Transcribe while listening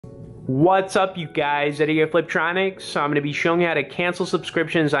What's up, you guys? Eddie at Fliptroniks. So I'm going to be showing you how to cancel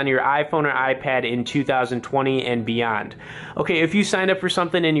subscriptions on your iPhone or iPad in 2020 and beyond. Okay, if you signed up for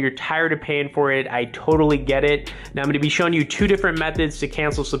something and you're tired of paying for it, I totally get it. Now I'm going to be showing you two different methods to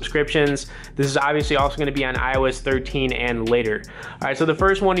cancel subscriptions. This is obviously also going to be on iOS 13 and later. All right, so the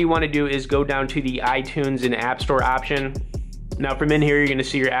first one you want to do is go down to the iTunes and App Store option. Now from in here, you're going to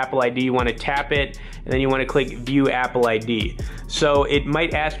see your Apple ID. You want to tap it, and then you want to click View Apple ID. So it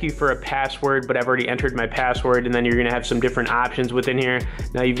might ask you for a password, but I've already entered my password, and then you're going to have some different options within here.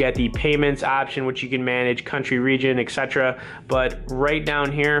 Now you've got the payments option, which you can manage, country, region, etc. But right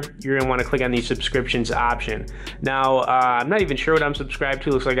down here, you're going to want to click on the subscriptions option. Now, I'm not even sure what I'm subscribed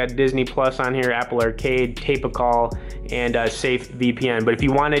to. Looks like I got Disney Plus on here, Apple Arcade, Tape a Call, and Safe VPN. But if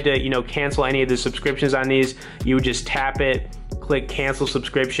you wanted to, cancel any of the subscriptions on these, you would just tap it, click cancel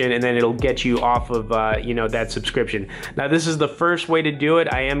subscription, and then it'll get you off of that subscription. Now this is the first way to do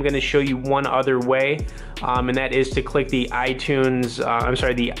it. I am going to show you one other way, and that is to click the iTunes,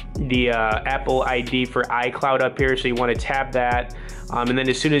 the Apple ID for iCloud up here. So you want to tap that, and then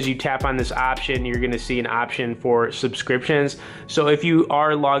as soon as you tap on this option, you're going to see an option for subscriptions. So if you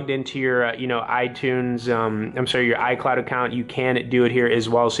are logged into your iTunes, your iCloud account, you can do it here as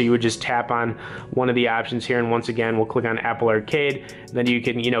well. So you would just tap on one of the options here, and once again we'll click on Apple Arcade. Then you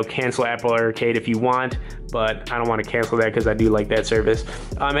can cancel Apple Arcade if you want, but I don't want to cancel that because I do like that service.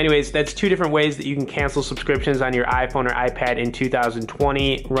 Anyways, that's two different ways that you can cancel subscriptions on your iPhone or iPad in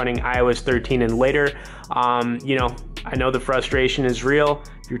 2020 running iOS 13 and later. I know the frustration is real.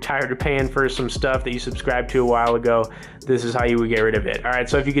 If you're tired of paying for some stuff that you subscribed to a while ago, this is how you would get rid of it. All right,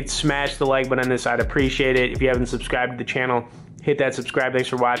 so if you could smash the like button on this, I'd appreciate it. If you haven't subscribed to the channel, hit that subscribe. Thanks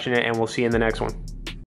for watching it, and we'll see you in the next one.